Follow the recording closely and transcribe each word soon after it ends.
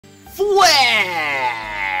Flats!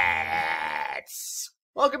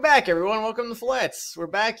 Welcome back, everyone. Welcome to Flats. We're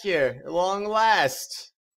back here at long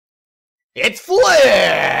last. It's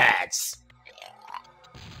Flats!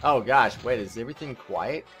 Oh gosh, wait, is everything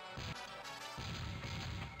quiet?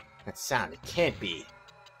 That sound, it can't be.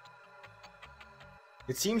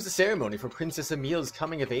 It seems the ceremony for Princess Emille's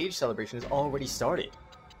coming-of-age celebration has already started.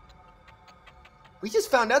 We just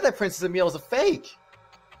found out that Princess Emille is a fake.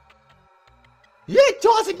 It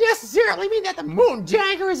doesn't necessarily mean that the moon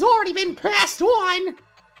dagger has already been passed on.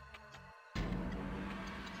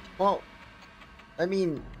 Well, I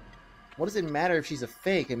mean, what does it matter if she's a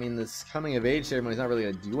fake? I mean, this coming-of-age ceremony is not really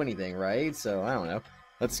going to do anything, right? So, I don't know.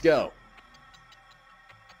 Let's go.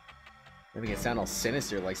 Making it sound all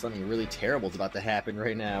sinister, like something really terrible is about to happen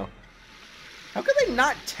right now. How could they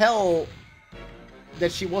not tell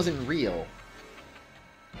that she wasn't real?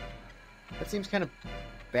 That seems kind of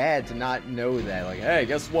bad to not know that. Like, hey,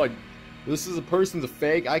 guess what? This is a person's a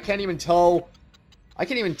fake. I can't even tell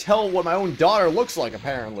what my own daughter looks like,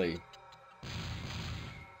 apparently.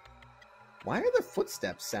 Why are there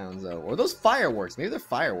footsteps sounds, though? Or are those fireworks? Maybe they're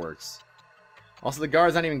fireworks. Also, the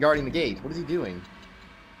guard's not even guarding the gate. What is he doing?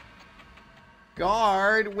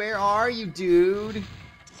 Guard, where are you, dude?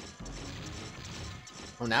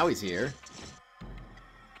 Oh, now he's here.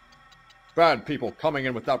 Bad people coming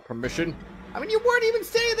in without permission. I mean, you weren't even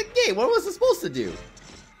staying at the gate. What was I supposed to do?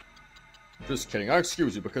 Just kidding. I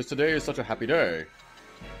excuse you because today is such a happy day.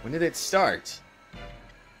 When did it start?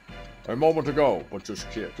 A moment ago, but just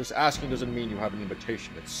asking doesn't mean you have an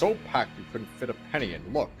invitation. It's so packed you couldn't fit a penny in.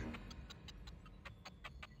 Look.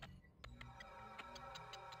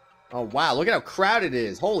 Oh, wow. Look at how crowded it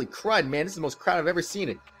is. Holy crud, man. This is the most crowded I've ever seen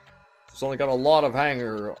it. It's only got a lot of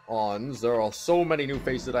hanger-ons. There are so many new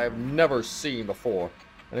faces that I have never seen before.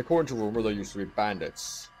 And according to rumor, they used to be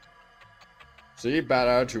bandits. See, bad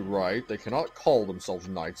attitude, right? They cannot call themselves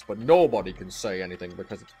knights, but nobody can say anything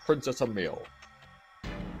because it's Princess Emille.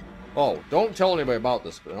 Oh, don't tell anybody about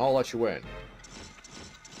this, and I'll let you in.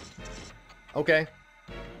 Okay.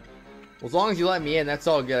 Well, as long as you let me in, that's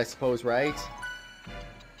all good, I suppose, right?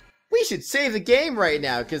 We should save the game right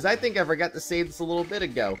now, because I think I forgot to save this a little bit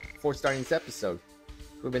ago, before starting this episode.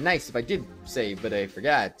 It would have been nice if I did save, but I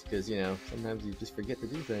forgot, because, you know, sometimes you just forget to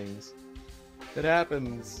do things. It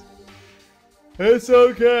happens. It's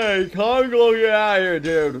okay. Congo, get out of here,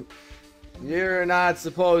 dude. You're not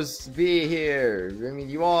supposed to be here. I mean,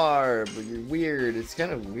 you are, but you're weird. It's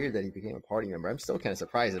kind of weird that he became a party member. I'm still kind of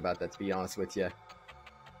surprised about that, to be honest with you.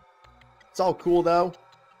 It's all cool, though.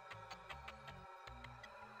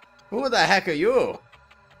 Who the heck are you?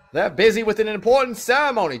 They're busy with an important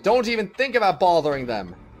ceremony. Don't even think about bothering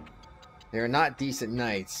them. They're not decent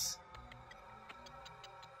knights.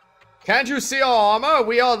 Can't you see our armor?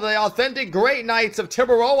 We are the authentic great knights of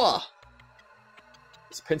Tiburoa.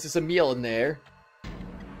 Is Princess Emille in there?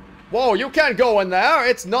 Whoa, you can't go in there.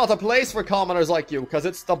 It's not a place for commoners like you, because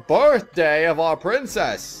it's the birthday of our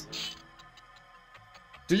princess.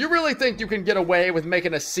 Do you really think you can get away with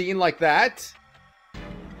making a scene like that?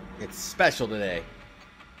 It's special today.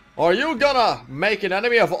 Are you gonna make an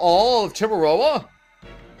enemy of all of Tiburoa?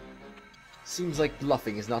 Seems like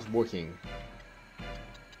bluffing is not working.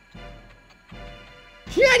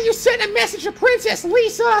 Can you send a message to Princess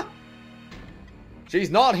Lisa? She's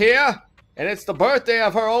not here, and it's the birthday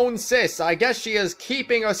of her own sis. I guess she is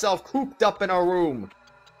keeping herself cooped up in her room.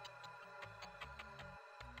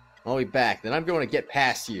 I'll be back, then I'm going to get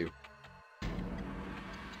past you.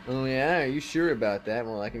 Oh yeah, are you sure about that?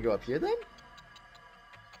 Well, I can go up here then?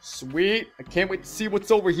 Sweet. I can't wait to see what's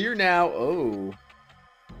over here now. Oh.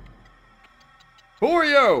 Who are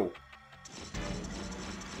you?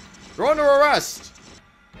 You're under arrest.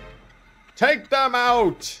 Take them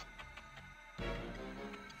out.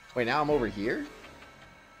 Wait, now I'm over here?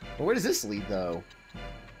 Well, where does this lead, though?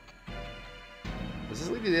 Does this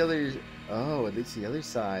lead to the other... Oh, it leads to the other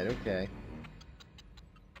side. Okay.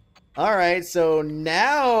 Alright, so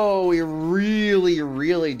now we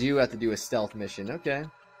really do have to do a stealth mission. Okay.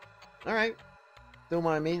 Alright. Don't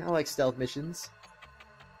mind me. I like stealth missions.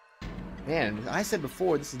 Man, I said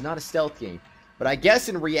before, this is not a stealth game. But I guess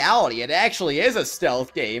in reality, it actually is a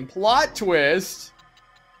stealth game. Plot twist!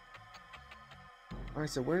 Alright,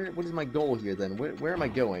 so what is my goal here then? Where am I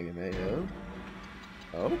going? Am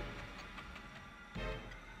I, oh?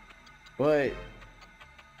 But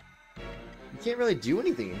you can't really do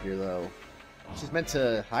anything in here though. It's just meant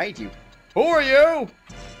to hide you. Who are you?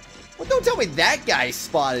 Well, don't tell me that guy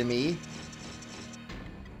spotted me.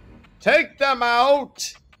 Take them out!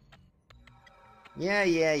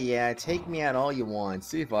 Yeah. Take me out all you want.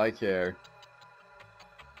 See if I care.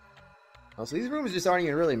 Oh, so these rooms just aren't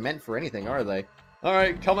even really meant for anything, are they?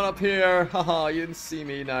 Alright, coming up here. Haha, you didn't see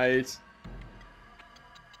me, knight.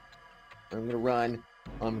 I'm gonna run.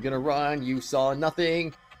 I'm gonna run. You saw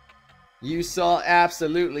nothing. You saw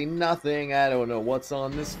absolutely nothing. I don't know what's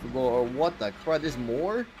on this floor. What the crud? There's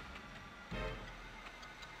more?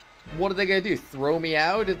 What are they gonna do? Throw me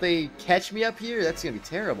out if they catch me up here? That's gonna be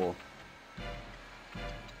terrible.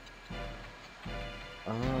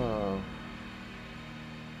 Oh.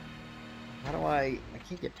 How do I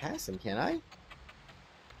can't get past them, can I?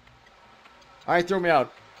 Alright, throw me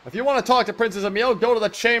out. If you want to talk to Princess Emille, go to the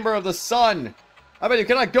Chamber of the Sun. I bet you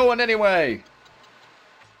cannot go in anyway.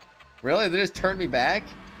 Really? They just turned me back?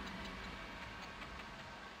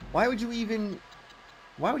 Why would you even...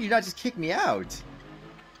 Why would you not just kick me out?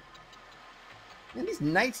 Man, these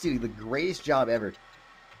knights do the greatest job ever.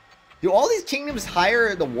 Do all these kingdoms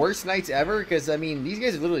hire the worst knights ever? Because, I mean, these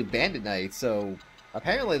guys are literally bandit knights, so...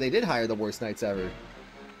 Apparently they did hire the worst knights ever.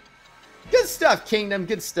 Good stuff, kingdom.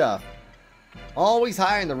 Good stuff. Always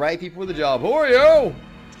hiring the right people for the job. Who are you?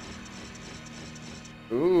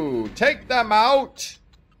 Ooh, take them out.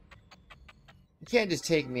 You can't just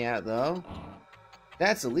take me out, though.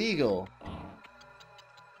 That's illegal.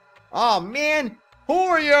 Oh, man. Who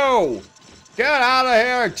are you? Get out of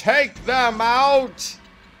here. Take them out.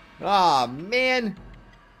 Oh, man.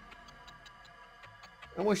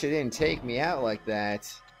 I wish they didn't take me out like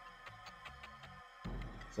that.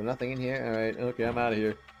 So nothing in here? Alright, okay, I'm out of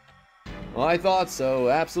here. Well, I thought so.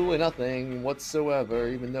 Absolutely nothing whatsoever,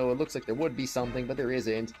 even though it looks like there would be something, but there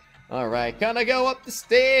isn't. Alright, gonna go up the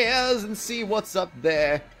stairs and see what's up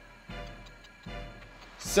there.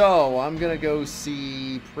 So, I'm gonna go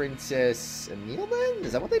see Princess Emille then?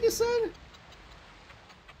 Is that what they just said?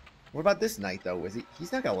 What about this knight, though?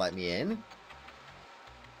 He's not gonna let me in.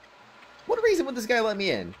 What reason would this guy let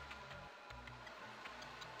me in?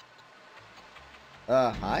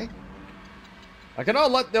 Hi? I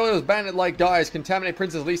cannot let those bandit-like guys contaminate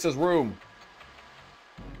Princess Lisa's room.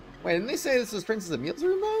 Wait, didn't they say this was Princess Emille's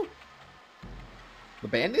room, though? The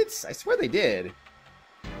bandits? I swear they did.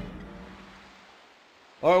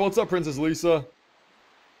 Alright, what's up, Princess Lisa?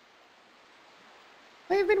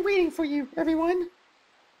 I have been waiting for you, everyone.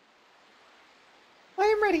 I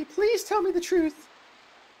am ready. Please tell me the truth.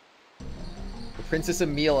 The Princess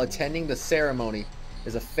Emille attending the ceremony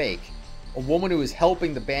is a fake. A woman who is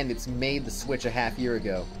helping the bandits made the switch a half-year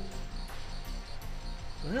ago.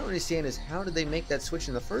 What I don't understand is how did they make that switch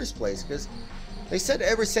in the first place? Because they said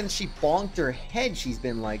ever since she bonked her head she's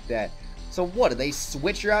been like that. So what, did they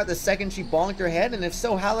switch her out the second she bonked her head? And if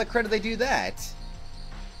so, how the crap did they do that?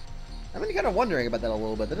 I've been kind of wondering about that a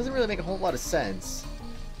little bit. That doesn't really make a whole lot of sense.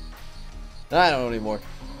 I don't know anymore.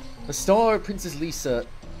 The star Princess Lisa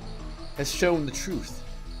has shown the truth.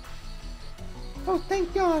 Oh,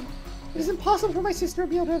 thank God. It is impossible for my sister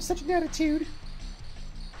Emille to have such an attitude.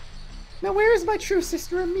 Now where is my true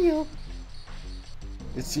sister Emille?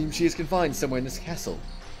 It seems she is confined somewhere in this castle.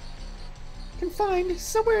 Confined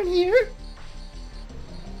somewhere in here?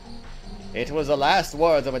 It was the last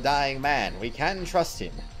words of a dying man. We can trust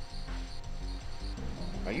him.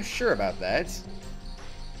 Are you sure about that?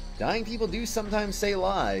 Dying people do sometimes say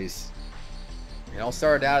lies. It all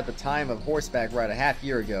started out at the time of horseback ride a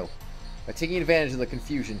half-year ago. By taking advantage of the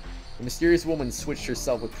confusion, the mysterious woman switched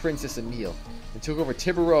herself with Princess Emille and took over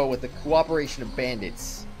Tiburon with the cooperation of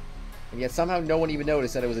bandits. And yet somehow no one even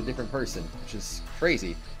noticed that it was a different person, which is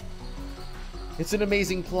crazy. It's an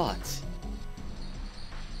amazing plot.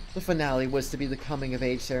 The finale was to be the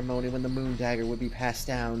coming-of-age ceremony when the moon dagger would be passed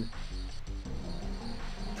down.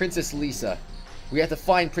 Princess Lisa, we have to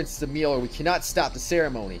find Princess Emille or we cannot stop the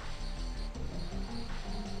ceremony.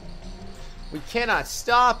 We cannot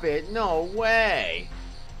stop it? No way!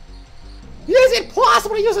 Is it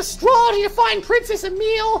possible to use astrology to find Princess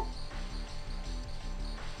Emille?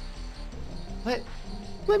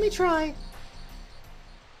 Let me try.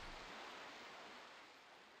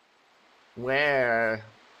 Where?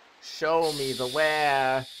 Show me the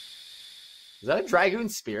where. Is that a dragoon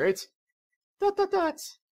spirit? ...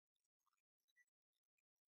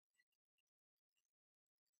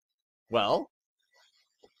 Well?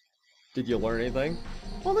 Did you learn anything?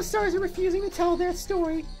 All the stars are refusing to tell their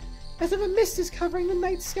story, as if a mist is covering the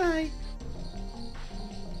night sky.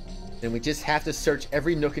 Then we just have to search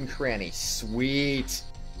every nook and cranny. Sweet!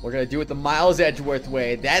 We're gonna do it the Miles Edgeworth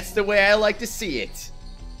way. That's the way I like to see it.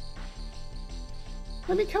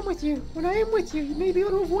 Let me come with you. When I am with you, you may be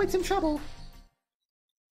able to avoid some trouble.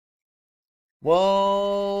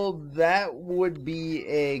 Well, that would be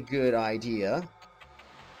a good idea.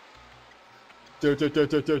 Alright,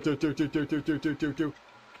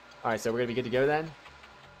 so we're gonna be good to go then?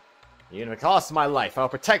 Even if it costs my life, I'll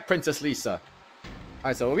protect Princess Lisa.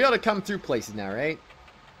 Alright, so we'll be able to come through places now, right?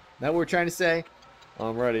 That what we're trying to say?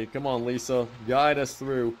 I'm ready. Come on, Lisa. Guide us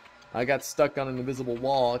through. I got stuck on an invisible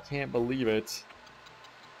wall. I can't believe it.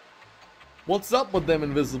 What's up with them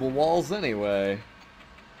invisible walls anyway?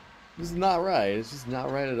 This is not right. It's just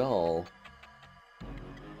not right at all.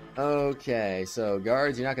 Okay, so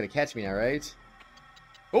guards, you're not going to catch me now, right?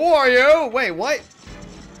 Who are you? Wait, what?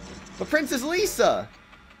 But Princess Lisa!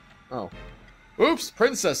 Oh. Oops,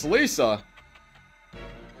 Princess Lisa!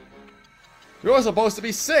 You're supposed to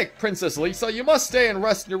be sick, Princess Lisa. You must stay and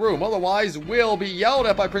rest in your room, otherwise we'll be yelled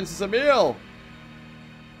at by Princess Emille.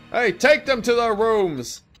 Hey, take them to their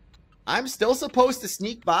rooms! I'm still supposed to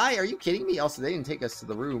sneak by? Are you kidding me? Also, they didn't take us to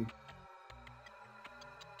the room.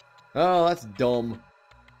 Oh, that's dumb.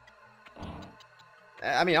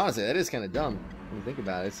 I mean, honestly, that is kind of dumb when you think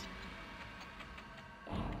about it.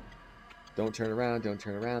 Don't turn around, don't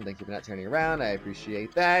turn around. Thank you for not turning around. I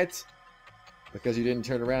appreciate that. Because you didn't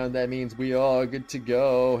turn around, that means we are good to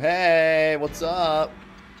go. Hey, what's up?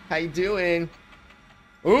 How you doing?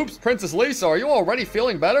 Oops, Princess Lisa, are you already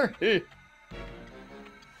feeling better?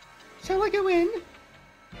 Shall I go in?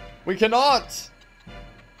 We cannot.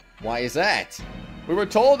 Why is that? We were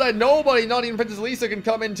told that nobody, not even Princess Lisa, can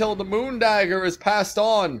come in until the moon dagger is passed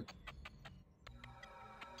on.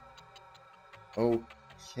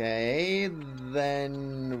 Okay,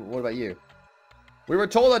 then what about you? We were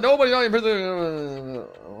told that nobody, not even Princess...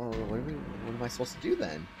 what am I supposed to do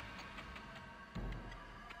then?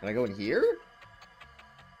 Can I go in here?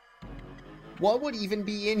 What would even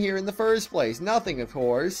be in here in the first place? Nothing, of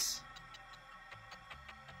course.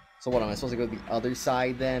 So what, am I supposed to go to the other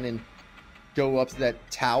side then and go up to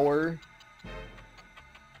that tower?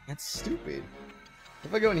 That's stupid. What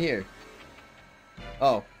if I go in here?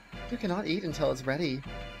 Oh. You cannot eat until it's ready.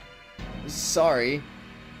 Sorry.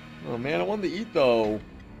 Oh man, I wanted to eat though.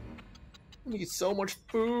 I need so much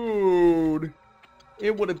food.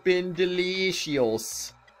 It would have been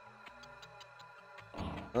delicious.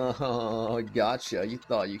 Oh, gotcha. You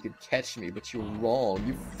thought you could catch me, but you were wrong.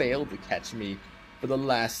 You failed to catch me for the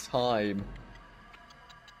last time.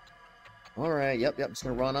 Alright, yep, just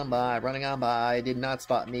gonna run on by, running on by. Did not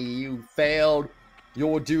spot me. You failed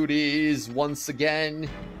your duties once again.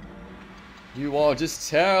 You are just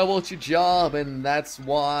terrible at your job, and that's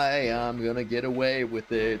why I'm gonna get away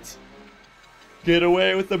with it. Get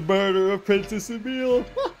away with the murder of Princess Emille.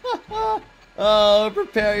 Oh,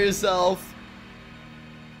 prepare yourself.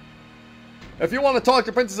 If you want to talk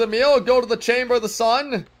to Princess Emille, go to the Chamber of the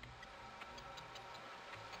Sun.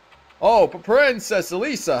 Oh, Princess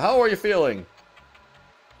Elisa, how are you feeling?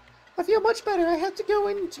 I feel much better. I have to go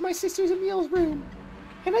into my sister's Emille's room.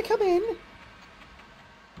 Can I come in?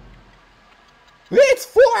 It's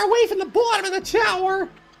far away from the bottom of the tower!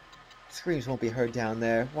 Screams won't be heard down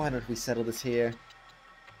there. Why don't we settle this here?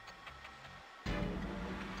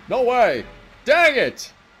 No way! Dang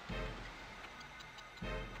it!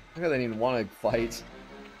 I didn't even want to fight.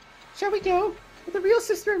 Shall we go? If the real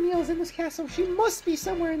Sister Emille is in this castle, she must be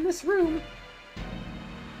somewhere in this room.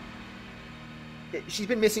 She's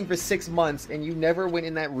been missing for 6 months, and you never went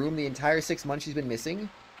in that room the entire 6 months she's been missing?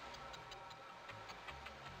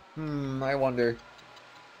 I wonder.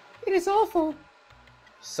 It is awful.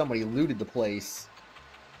 Somebody looted the place.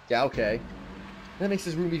 Yeah, okay. That makes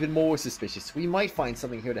this room even more suspicious. We might find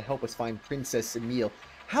something here to help us find Princess Emille.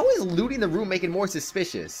 How is looting the room making more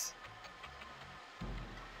suspicious?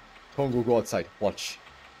 Congo, go outside. Watch.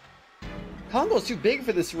 Congo's too big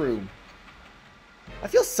for this room. I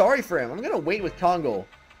feel sorry for him. I'm gonna wait with Congo.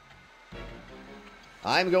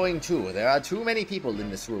 I'm going too. There are too many people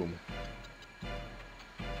in this room.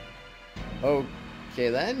 Okay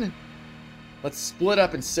then. Let's split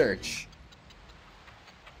up and search.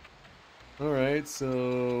 Alright,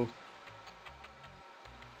 so...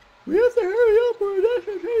 we have to hurry up or that's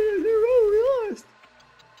okay, lost.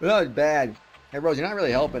 That was bad. Hey Rose, you're not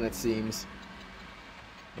really helping, it seems.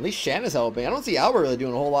 At least Shanna's helping. I don't see Albert really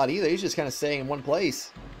doing a whole lot either. He's just kind of staying in one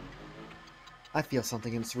place. I feel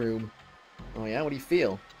something in this room. Oh yeah? What do you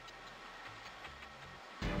feel?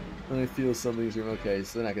 I feel something in this room. Okay,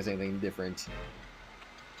 so they're not going to say anything different.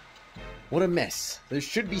 What a mess. There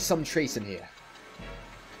should be some trace in here.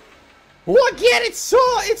 Well, again, it's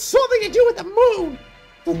something to do with the moon!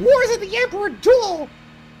 The wars of the Emperor Duel!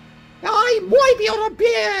 Now, I might be able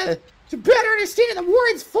to better understand the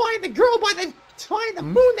words find the girl by the time the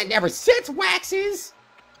moon that never sets waxes!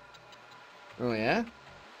 Oh, yeah?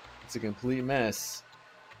 It's a complete mess.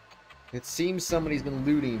 It seems somebody's been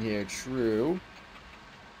looting here, true.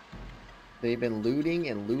 They've been looting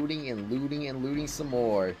and looting and looting and looting some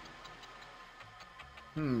more.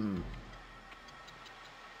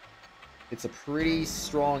 It's a pretty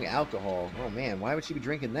strong alcohol. Oh man, why would she be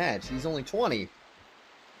drinking that? She's only 20.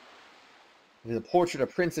 The portrait of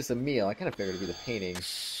Princess Emille. I kind of figured it'd be the painting.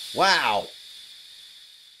 Wow!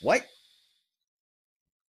 What?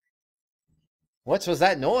 What was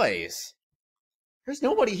that noise? There's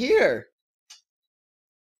nobody here.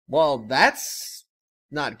 Well, that's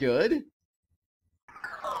not good.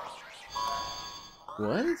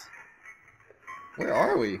 What? Where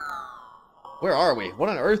are we? Where are we? What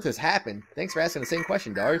on earth has happened? Thanks for asking the same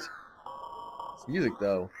question, Dart. It's music,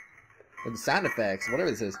 though. Or the sound effects,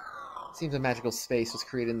 whatever this is. It seems a magical space was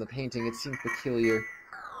created in the painting. It seems peculiar.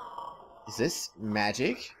 Is this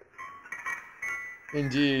magic?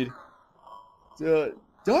 Indeed. Dart,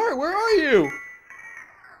 where are you?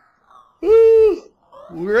 Ooh,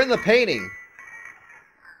 we're in the painting.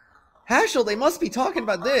 Hashel, they must be talking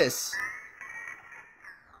about this.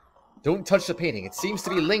 Don't touch the painting. It seems to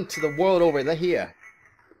be linked to the world over here.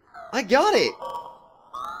 I got it!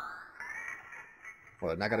 Well,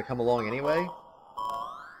 they're not gonna come along anyway?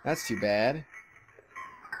 That's too bad.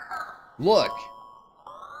 Look!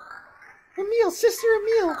 Emille, Sister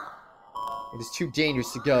Emille! It is too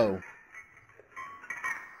dangerous to go.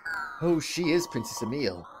 Oh, she is Princess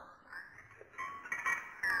Emille.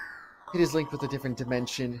 It is linked with a different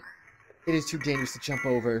dimension. It is too dangerous to jump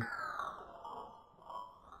over.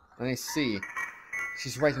 I see.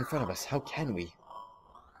 She's right in front of us. How can we?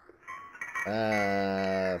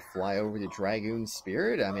 Fly over the Dragoon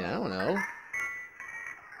spirit? I mean, I don't know.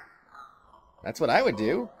 That's what I would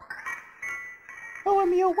do. Oh,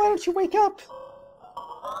 Emille, why don't you wake up?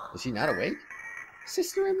 Is she not awake?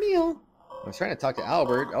 Sister Emille. I was trying to talk to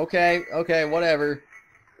Albert. Okay, whatever.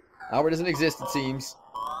 Albert doesn't exist, it seems.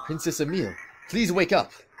 Princess Emille, please wake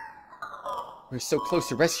up. We're so close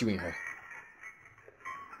to rescuing her.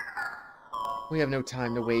 We have no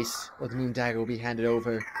time to waste, or the moon dagger will be handed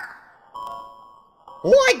over.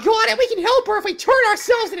 Oh, I got it! We can help her if we turn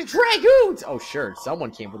ourselves into dragoons! Oh, sure.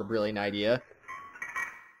 Someone came up with a brilliant idea.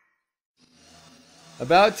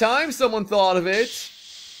 About time someone thought of it.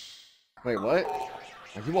 Wait, what?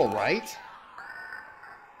 Are you alright?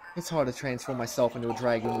 It's hard to transform myself into a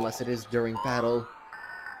dragoon unless it is during battle.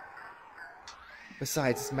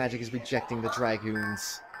 Besides, this magic is rejecting the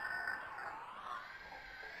dragoons.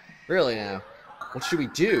 Really now? What should we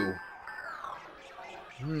do?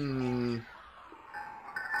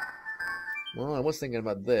 Well, I was thinking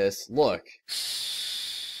about this. Look.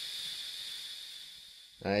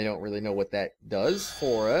 I don't really know what that does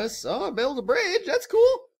for us. Oh, build a bridge. That's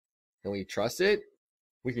cool. Can we trust it?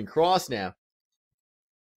 We can cross now.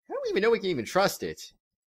 I don't even know we can even trust it.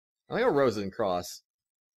 I think Rose and cross.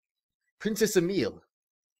 Princess Emille.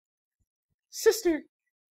 Sister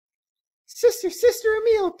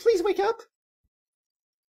Emille, please wake up.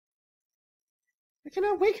 I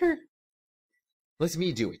cannot wake her. Let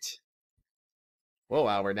me do it. Whoa,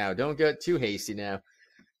 Albert, now. Don't get too hasty now.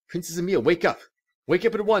 Princess Emille, wake up. Wake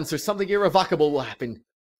up at once or something irrevocable will happen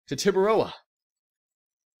to Tiburoa.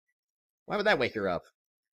 Why would that wake her up?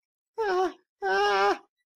 Oh,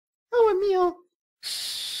 Emille.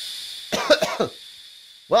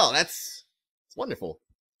 Well, that's wonderful.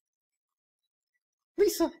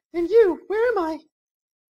 Lisa, and you, where am I?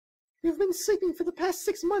 You've been sleeping for the past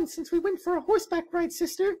 6 months since we went for a horseback ride,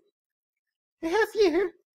 sister. A half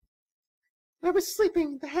year. I was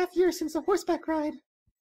sleeping the half year since the horseback ride.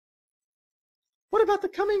 What about the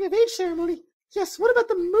coming of age ceremony? Yes, what about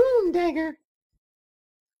the moon dagger?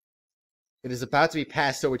 It is about to be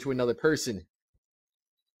passed over to another person.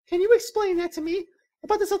 Can you explain that to me?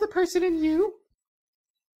 About this other person and you?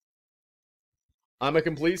 I'm a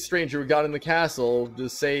complete stranger who got in the castle to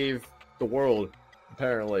save the world,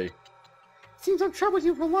 apparently. Seems I've troubled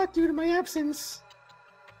you a lot due to my absence.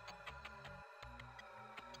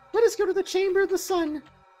 Let us go to the Chamber of the Sun.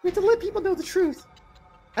 We have to let people know the truth.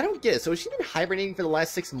 I don't get it. So has she been hibernating for the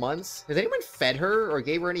last 6 months? Has anyone fed her or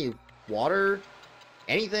gave her any water?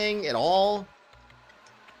 Anything at all?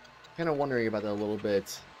 Kind of wondering about that a little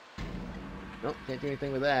bit. Nope, can't do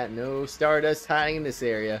anything with that. No stardust hiding in this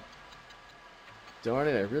area. Darn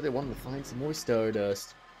it, I really wanted to find some more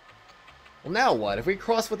stardust. Well, now what? If we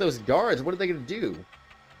cross with those guards, what are they going to do?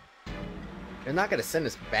 They're not going to send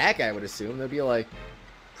us back, I would assume. They'll be like,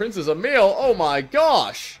 Princess Emille, oh my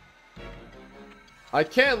gosh! I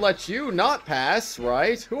can't let you not pass,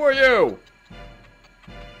 right? Who are you?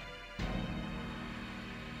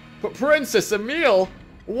 But Princess Emille,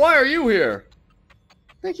 why are you here?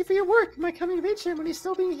 Thank you for your work. My coming of age ceremony is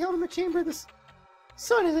still being held in the Chamber of the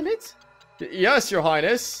Sun, isn't it? Yes, Your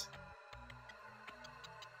Highness.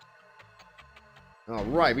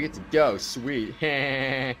 Alright, we get to go. Sweet.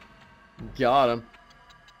 Got him.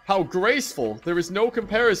 How graceful. There is no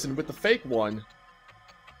comparison with the fake one.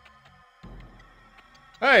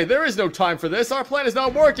 Hey, there is no time for this. Our plan is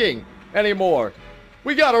not working anymore.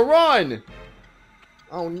 We gotta run.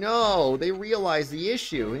 Oh no, they realized the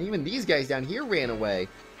issue. And even these guys down here ran away.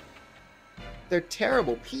 They're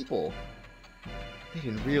terrible people. They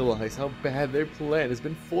didn't realize how bad their plan has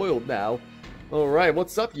been foiled now. Alright,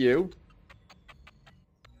 what's up, you?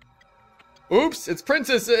 Oops, it's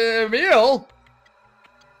Princess Emille!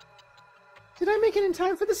 Did I make it in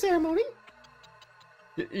time for the ceremony?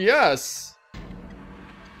 Yes.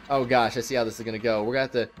 Oh gosh, I see how this is gonna go. We're gonna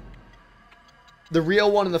have to... The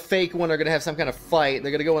real one and the fake one are gonna have some kind of fight.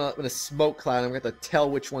 They're gonna go in a smoke cloud and we're gonna have to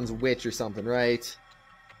tell which one's which or something, right?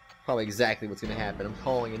 Probably exactly what's gonna happen. I'm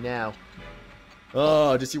calling it now.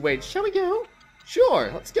 Oh, just you wait. Shall we go?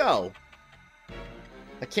 Sure, let's go.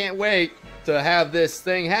 I can't wait to have this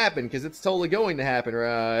thing happen, because it's totally going to happen,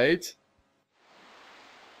 right?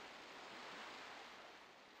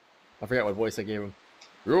 I forgot what voice I gave him.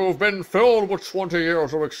 You've been filled with 20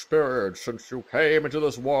 years of experience since you came into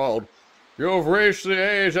this world. You've reached the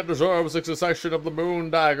age that deserves the succession of the moon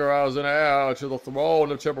dagger as an heir to the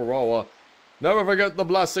throne of Tiburoa. Never forget the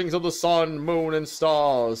blessings of the sun, moon, and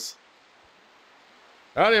stars.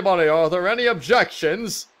 Anybody, are there any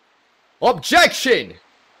objections? Objection!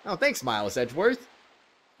 Oh, thanks, Miles Edgeworth.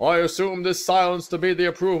 I assume this silence to be the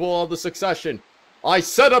approval of the succession. I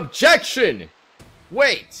said objection!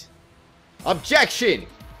 Wait! Objection!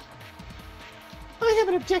 I have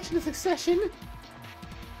an objection to succession.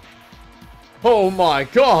 Oh my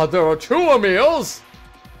god, there are two Emilles!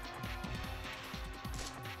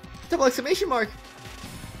 Double exclamation mark!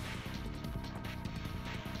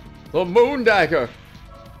 The moon dagger!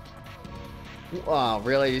 Oh,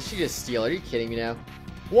 really? Did she just steal it? Are you kidding me now?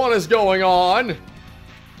 What is going on?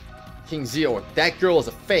 King Zeo, that girl is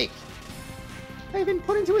a fake. I've been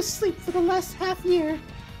put into a sleep for the last half year.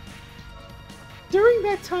 During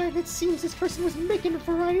that time, it seems this person was making a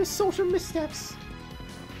variety of social missteps.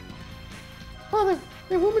 Father,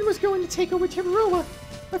 the woman was going to take over Tiburoa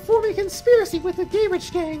by forming a conspiracy with the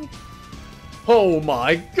Gay-Rich gang. Oh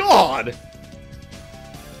my god!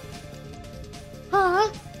 Huh?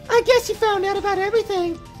 I guess you found out about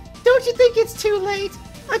everything. Don't you think it's too late?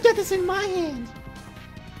 I've got this in my hand.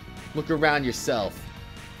 Look around yourself.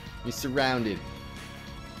 You're surrounded.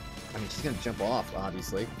 I mean, she's gonna jump off,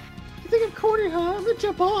 obviously. You think I'm cornered, huh? I'm gonna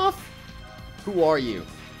jump off. Who are you?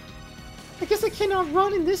 I guess I cannot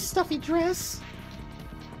run in this stuffy dress.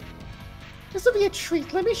 This will be a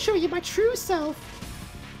treat. Let me show you my true self.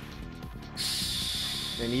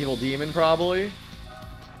 An evil demon, probably?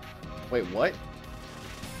 Wait, what?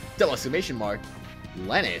 Double exclamation mark.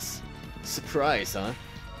 Lennis? Surprise, huh?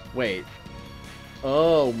 Wait.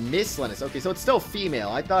 Oh, Miss Lennis. Okay, so it's still female.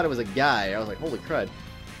 I thought it was a guy. I was like, holy crud.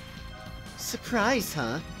 Surprise,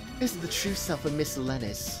 huh? This is the true self of Miss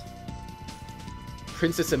Lennis.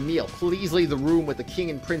 Princess Emille, please leave the room with the King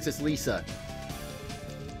and Princess Lisa.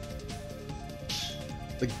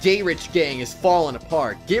 The Gay-Rich gang is falling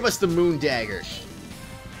apart. Give us the moon dagger.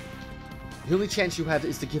 The only chance you have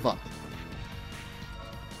is to give up.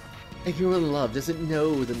 A girl in love doesn't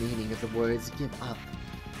know the meaning of the words give up.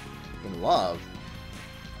 In love?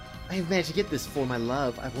 I have managed to get this for my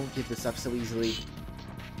love. I won't give this up so easily.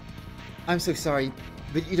 I'm so sorry,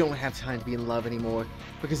 but you don't have time to be in love anymore,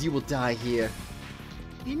 because you will die here.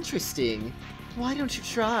 Interesting. Why don't you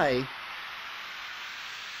try?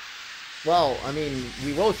 Well, I mean,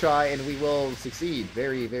 we will try and we will succeed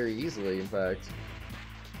very, very easily, in fact.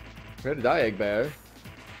 Ready to die, Egg Bear.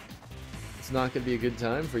 It's not gonna be a good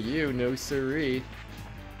time for you, no siree.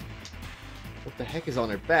 What the heck is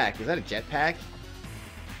on her back? Is that a jetpack?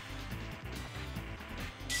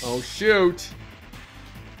 Oh, shoot!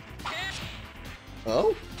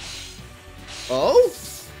 Oh? Oh?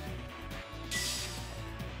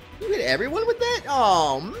 You hit everyone with that?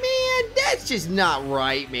 Oh, man, that's just not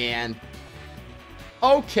right, man.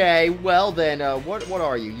 Okay, well then, what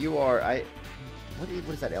are you? You are, what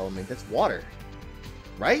is that element? That's water,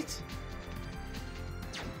 right?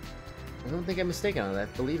 I don't think I'm mistaken on that.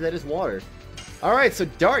 I believe that is water. Alright, so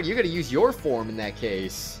Dart, you're gonna use your form in that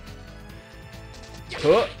case.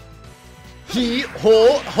 Huh. He,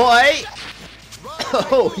 ho, hoi!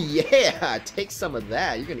 Oh, yeah! Take some of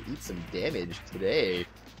that. You're gonna eat some damage today.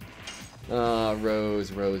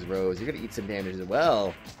 Rose, Rose, Rose. You're gonna eat some damage as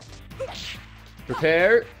well.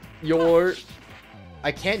 Prepare your...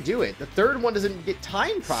 I can't do it. The third one doesn't get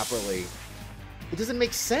timed properly. It doesn't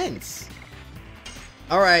make sense.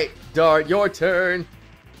 Alright, Dart, your turn.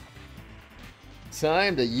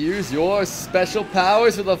 Time to use your special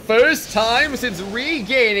powers for the first time since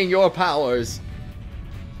regaining your powers.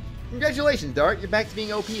 Congratulations, Dart. You're back to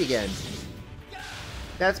being OP again.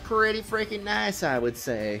 That's pretty freaking nice, I would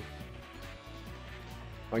say.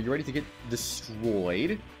 Are you ready to get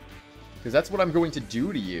destroyed? Because that's what I'm going to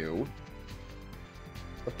do to you.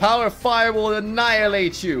 The power of fire will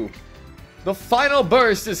annihilate you. The final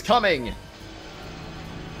burst is coming.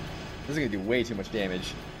 This is going to do way too much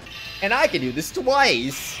damage. And I can do this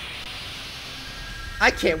twice.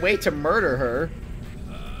 I can't wait to murder her.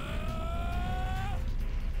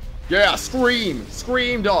 Yeah, scream!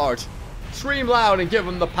 Scream, Dart! Scream loud and give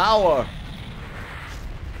him the power!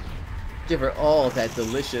 Give her all that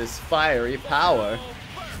delicious, fiery power.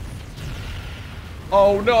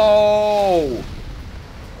 Oh no!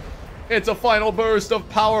 It's a final burst of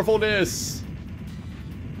powerfulness!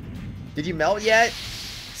 Did you melt yet?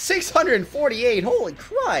 648! Holy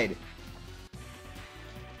crud!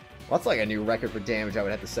 Well, that's like a new record for damage, I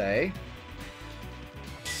would have to say.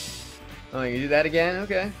 Oh, you do that again?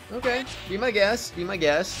 Okay. Okay. Be my guest. Be my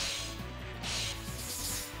guest.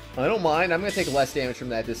 I don't mind. I'm going to take less damage from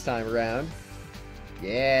that this time around.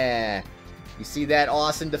 Yeah. You see that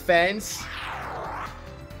awesome defense?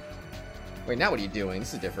 Wait, now what are you doing?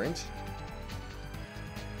 This is different.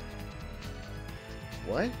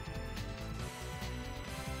 What?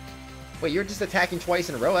 Wait, you're just attacking twice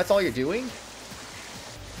in a row? That's all you're doing?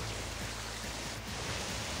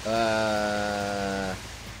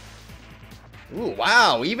 Ooh,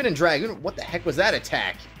 wow, even in Dragoon, what the heck was that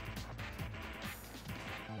attack?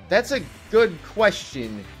 That's a good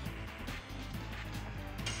question.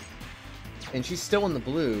 And she's still in the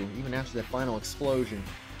blue, even after that final explosion.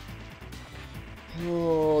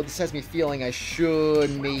 Oh, this has me feeling I should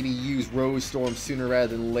maybe use Rose Storm sooner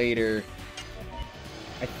rather than later.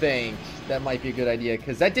 I think that might be a good idea,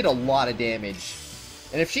 because that did a lot of damage.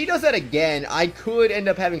 And if she does that again, I could end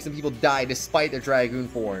up having some people die despite their Dragoon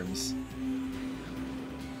forms.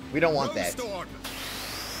 We don't want that.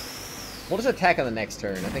 We'll just attack on the next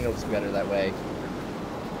turn. I think it'll just be better that way.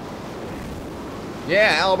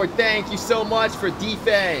 Yeah, Albert, thank you so much for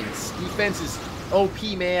defense. Defense is OP,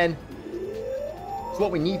 man. It's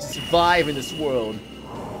what we need to survive in this world.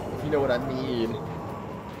 If you know what I mean.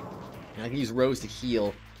 And I can use Rose to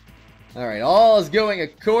heal. Alright, all is going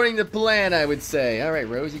according to plan, I would say. Alright,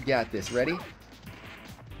 Rose, you got this. Ready?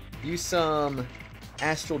 Use some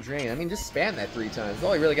Astral Drain. I mean, just spam that 3 times. That's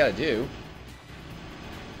all you really gotta do.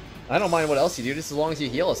 I don't mind what else you do, just as long as you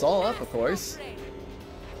heal us all up, of course.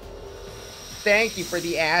 Thank you for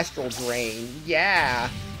the Astral Drain. Yeah!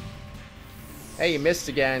 Hey, you missed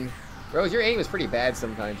again. Rose, your aim is pretty bad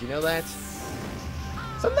sometimes, you know that?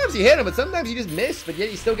 Sometimes you hit him, but sometimes you just miss, but yet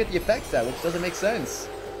you still get the effects out, which doesn't make sense.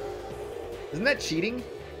 Isn't that cheating?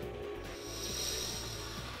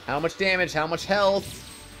 How much damage? How much health?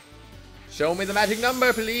 Show me the magic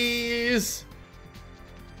number, please!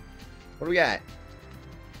 What do we got?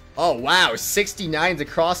 Oh, wow. 69s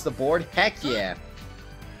across the board? Heck yeah.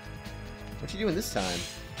 What you doing this time?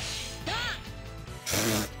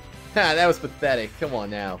 That was pathetic. Come on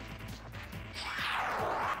now.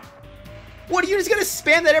 What, are you just gonna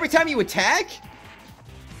spam that every time you attack?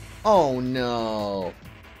 Oh, no.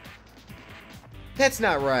 That's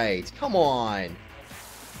not right. Come on.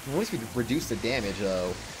 At least we reduce the damage,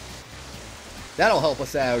 though. That'll help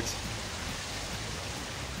us out.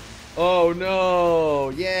 Oh, no.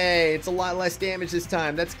 Yay. It's a lot less damage this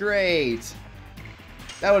time. That's great.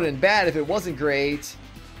 That would have been bad if it wasn't great.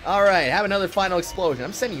 Alright, have another final explosion.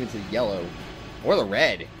 I'm sending you into the yellow. Or the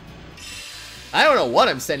red. I don't know what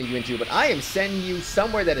I'm sending you into, but I am sending you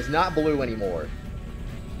somewhere that is not blue anymore.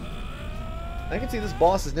 I can see this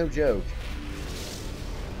boss is no joke.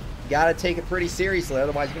 Gotta take it pretty seriously,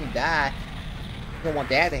 otherwise you're gonna die. You don't want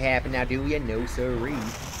that to happen now, do you? No, sirree.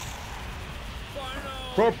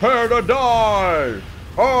 Prepare to die!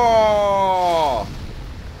 Oh!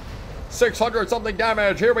 600 something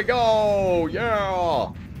damage, here we go!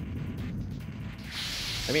 Yeah!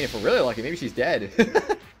 I mean, if we're really lucky, maybe she's dead.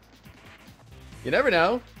 You never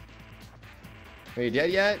know. Are you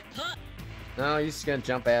dead yet? No, he's just gonna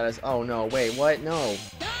jump at us. Oh no, wait, what? No.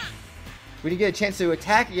 We didn't get a chance to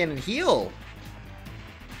attack again and heal.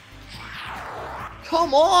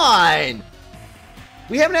 Come on!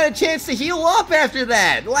 We haven't had a chance to heal up after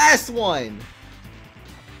that! Last one!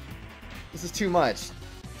 This is too much.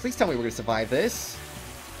 Please tell me we're gonna survive this.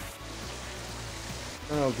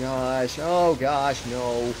 Oh gosh,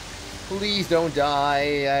 no. Please don't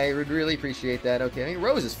die. I would really appreciate that. Okay, I mean,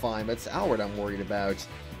 Rose is fine, but it's Albert I'm worried about.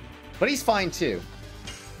 But he's fine too.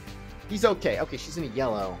 He's okay. Okay, she's in a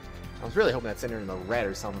yellow. I was really hoping that sent her in the red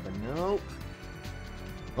or something, but nope.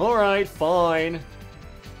 Alright, fine.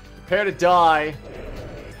 Prepare to die.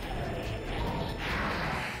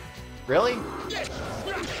 Really?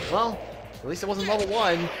 Well, at least it wasn't level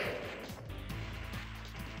 1.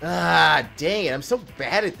 Ah, dang it. I'm so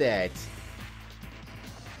bad at that.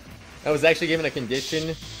 I was actually given a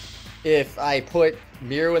condition. If I put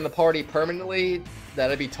Miru in the party permanently,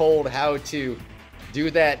 that I'd be told how to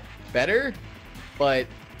do that better. But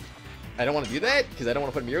I don't want to do that because I don't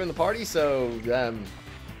want to put Miru in the party. So I'm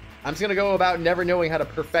just going to go about never knowing how to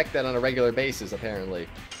perfect that on a regular basis, apparently.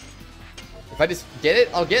 If I just get it,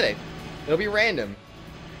 I'll get it. It'll be random.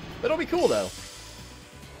 But it'll be cool, though.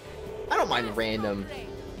 I don't mind random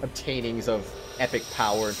obtainings of epic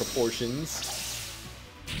power and proportions.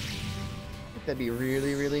 That'd be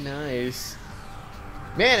really, really nice.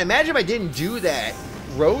 Man, imagine if I didn't do that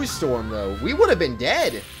Rose Storm, though. We would have been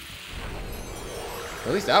dead. Or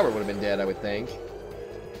at least Albert would have been dead, I would think.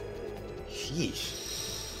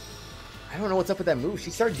 Sheesh. I don't know what's up with that move.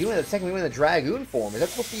 She started doing it the second we went in the Dragoon form. Is that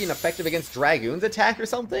supposed to be an effective against Dragoon's attack or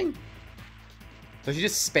something? So she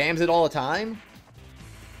just spams it all the time?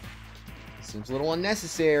 Seems a little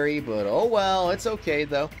unnecessary, but oh well. It's okay,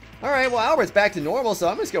 though. Alright, well, Albert's back to normal, so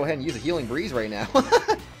I'm just going to go ahead and use a healing breeze right now.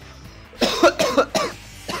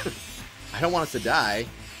 I don't want us to die.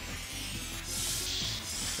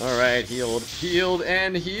 Alright, healed, healed,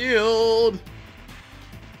 and healed!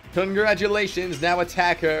 Congratulations, now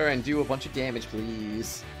attack her and do a bunch of damage,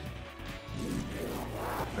 please.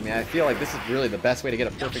 I mean, I feel like this is really the best way to get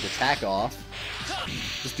a perfect attack off.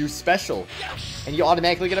 Just do special, and you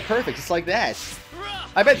automatically get a perfect, just like that.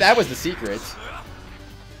 I bet that was the secret.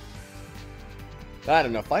 I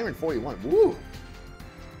don't know, 541, woo!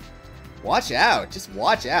 Watch out, just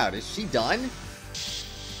watch out. Is she done?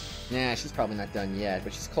 Nah, she's probably not done yet,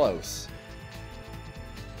 but she's close.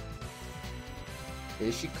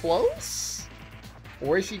 Is she close?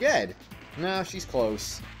 Or is she dead? No, she's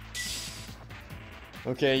close.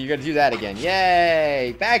 Okay, you gotta do that again.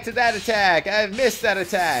 Yay! Back to that attack! I've missed that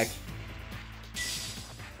attack!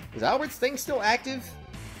 Is Albert's thing still active?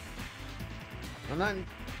 I'm not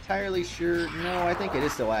entirely sure. No, I think it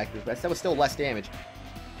is still active. That was still less damage.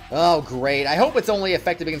 Oh, great. I hope it's only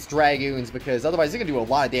effective against Dragoons, because otherwise they're going to do a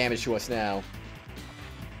lot of damage to us now.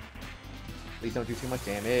 Please don't do too much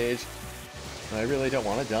damage. I really don't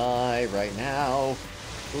want to die right now.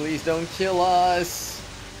 Please don't kill us.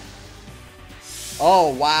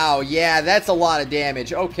 Oh, wow. Yeah, that's a lot of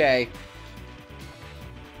damage. Okay.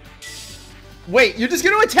 Wait, you're just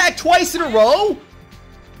going to attack twice in a row?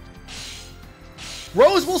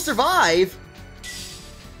 Rose will survive.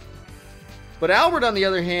 But Albert, on the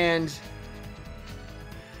other hand...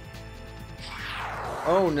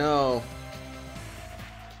 Oh, no.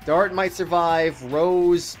 Dart might survive.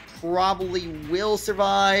 Rose probably will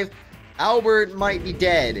survive. Albert might be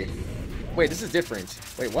dead. Wait, this is different.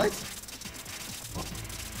 Wait, what?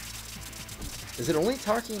 Is it only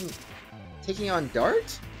taking on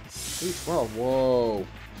Dart? 12. Whoa.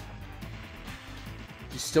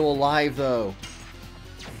 He's still alive, though.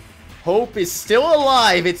 Hope is still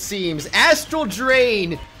alive, it seems. Astral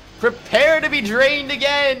Drain! Prepare to be drained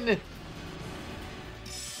again!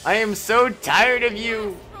 I am so tired of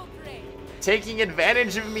you taking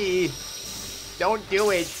advantage of me. Don't do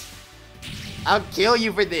it. I'll kill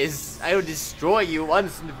you for this. I will destroy you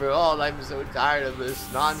once and for all. I'm so tired of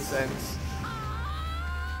this nonsense.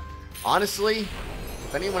 Honestly,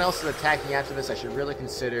 if anyone else is attacking after this, I should really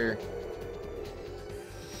consider...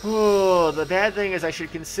 Oh, the bad thing is I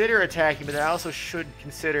should consider attacking, but I also should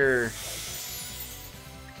consider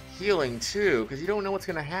healing too, because you don't know what's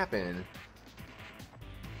going to happen.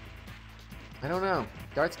 I don't know.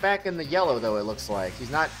 Dart's back in the yellow, though, it looks like. He's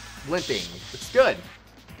not limping. It's good.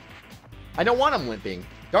 I don't want him limping.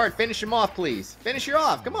 Dart, finish him off, please. Finish her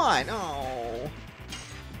off. Come on.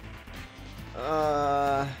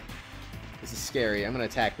 Oh. This is scary. I'm going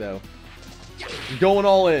to attack, though. I'm going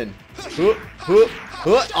all in.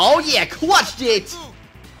 Oh, yeah. Clutched it.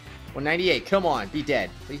 198. Come on. Be dead.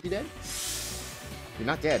 Please be dead. You're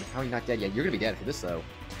not dead. How are you not dead yet? You're going to be dead for this, though.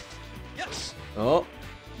 Oh.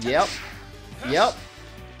 Yep. Yep.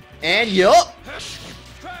 And yup.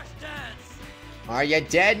 Are you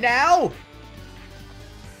dead now?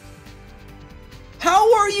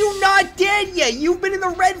 How are you not dead yet? You've been in the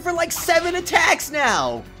red for like 7 attacks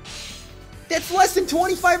now. That's less than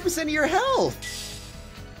 25% of your health.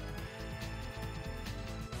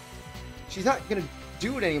 She's not gonna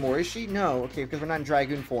do it anymore, is she? No. Okay, because we're not in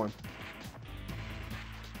Dragoon form.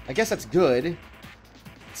 I guess that's good.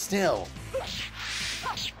 Still.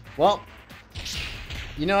 Well,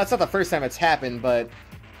 you know, that's not the first time it's happened, but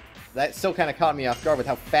that still kind of caught me off guard with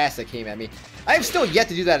how fast it came at me. I have still yet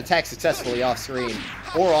to do that attack successfully off screen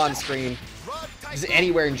or on screen. Just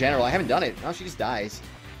anywhere in general. I haven't done it. Oh, she just dies.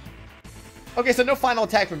 Okay, so no final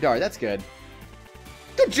attack from Dart. That's good.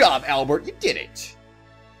 Good job, Albert. You did it.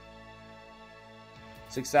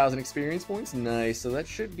 6,000 experience points. Nice. So that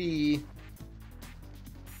should be...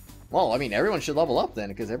 Well, I mean, everyone should level up then,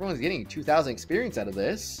 because everyone's getting 2,000 experience out of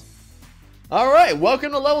this. Alright,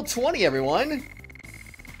 welcome to level 20, everyone.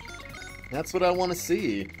 That's what I want to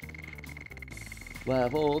see.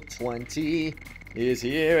 Level 20 is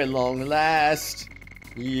here at long last.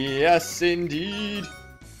 Yes, indeed.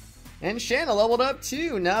 And Shanna leveled up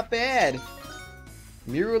too. Not bad.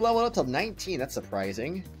 Miru leveled up to 19. That's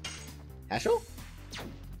surprising. Hashel?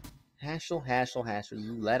 Hashel,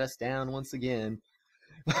 you let us down once again.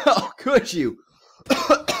 Oh, could you?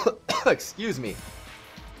 Excuse me.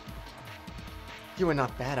 You were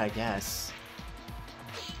not bad, I guess.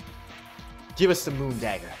 Give us the moon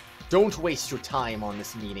dagger. Don't waste your time on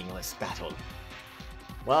this meaningless battle.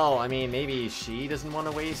 Well, I mean, maybe she doesn't want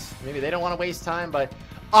to waste... Maybe they don't want to waste time, but...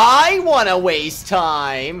 I want to waste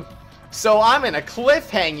time! So I'm in a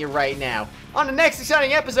cliffhanger right now. On the next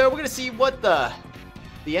exciting episode, we're going to see what the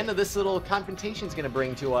end of this little confrontation is going to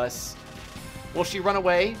bring to us. Will she run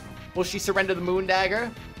away? Will she surrender the moon dagger?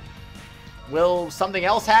 Will something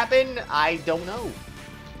else happen? I don't know.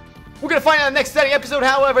 We're going to find out in the next exciting episode,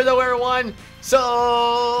 however, though, everyone.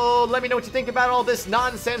 So, let me know what you think about all this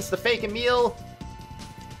nonsense. The fake Emille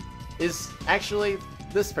is actually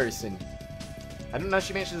this person. I don't know if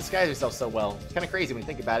she managed to disguise herself so well. It's kind of crazy when you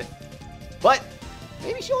think about it. But,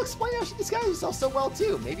 maybe she'll explain how she disguised herself so well,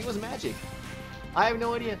 too. Maybe it was magic. I have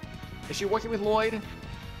no idea. Is she working with Lloyd?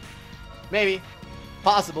 Maybe.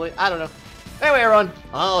 Possibly. I don't know. Anyway, everyone,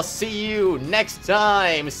 I'll see you next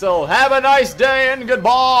time. So, have a nice day and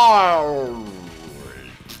goodbye.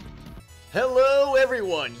 Hello,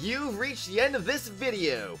 everyone. You've reached the end of this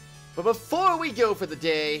video. But before we go for the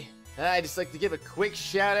day, I'd just like to give a quick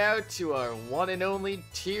shout out to our one and only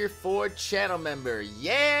Tier 4 channel member,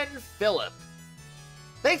 Yan Phillip.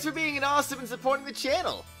 Thanks for being awesome and supporting the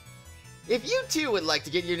channel. If you too would like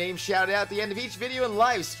to get your name shouted out at the end of each video and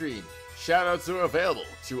live stream, shoutouts are available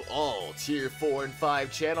to all Tier 4 and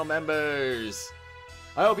 5 channel members.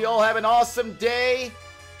 I hope you all have an awesome day,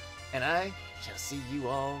 and I shall see you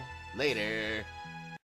all later.